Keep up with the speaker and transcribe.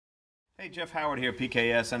Hey, Jeff Howard here,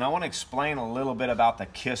 PKS, and I want to explain a little bit about the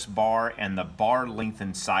KISS bar and the bar length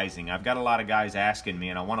and sizing. I've got a lot of guys asking me,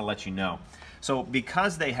 and I want to let you know. So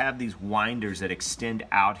because they have these winders that extend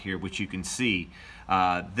out here, which you can see,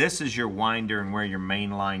 this is your winder and where your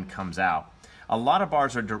main line comes out. A lot of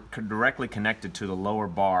bars are directly connected to the lower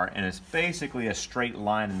bar, and it's basically a straight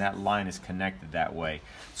line, and that line is connected that way.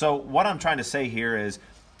 So what I'm trying to say here is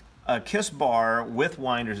a KISS bar with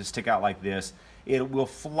winders that stick out like this, it will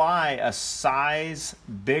fly a size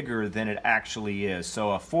bigger than it actually is. So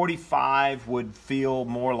a 45 would feel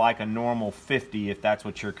more like a normal 50 if that's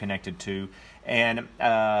what you're connected to. And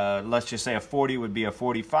let's just say a 40 would be a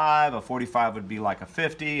 45 would be like a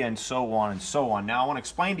 50, and so on and so on. Now I want to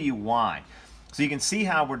explain to you why. So you can see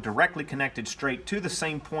how we're directly connected straight to the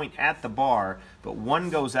same point at the bar, but one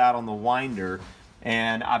goes out on the winder,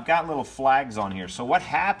 and I've got little flags on here. So what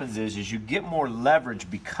happens is you get more leverage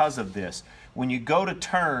because of this. When you go to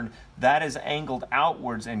turn, that is angled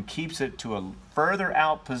outwards and keeps it to a further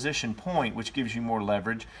out position point, which gives you more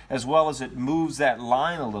leverage, as well as it moves that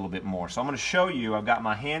line a little bit more. So I'm going to show you, I've got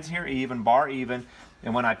my hands here even, bar even,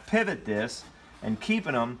 and when I pivot this and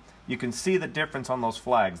keeping them, you can see the difference on those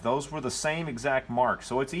flags. Those were the same exact mark.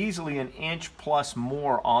 So it's easily an inch plus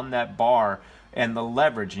more on that bar and the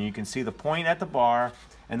leverage, and you can see the point at the bar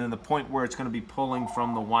and then the point where it's going to be pulling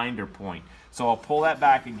from the winder point. So I'll pull that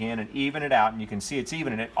back again and even it out, and you can see it's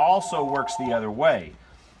even, and it also works the other way.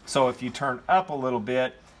 So if you turn up a little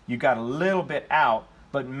bit, you got a little bit out,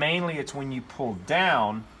 but mainly it's when you pull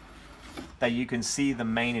down that you can see the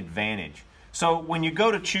main advantage. So when you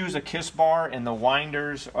go to choose a KISS bar and the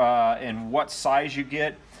winders and what size you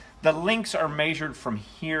get, the links are measured from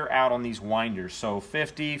here out on these winders, so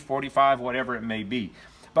 50, 45, whatever it may be.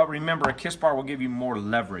 But remember, a KISS bar will give you more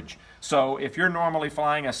leverage. So if you're normally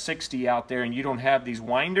flying a 60 out there and you don't have these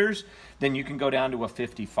winders, then you can go down to a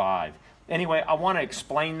 55. Anyway, I want to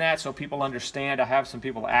explain that so people understand. I have some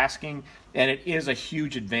people asking, and it is a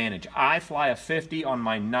huge advantage. I fly a 50 on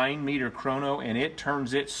my 9-meter chrono, and it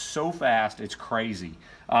turns it so fast, it's crazy.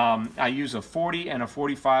 I use a 40 and a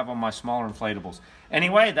 45 on my smaller inflatables.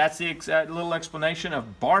 Anyway, that's the little explanation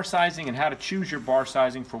of bar sizing and how to choose your bar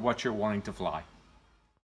sizing for what you're wanting to fly.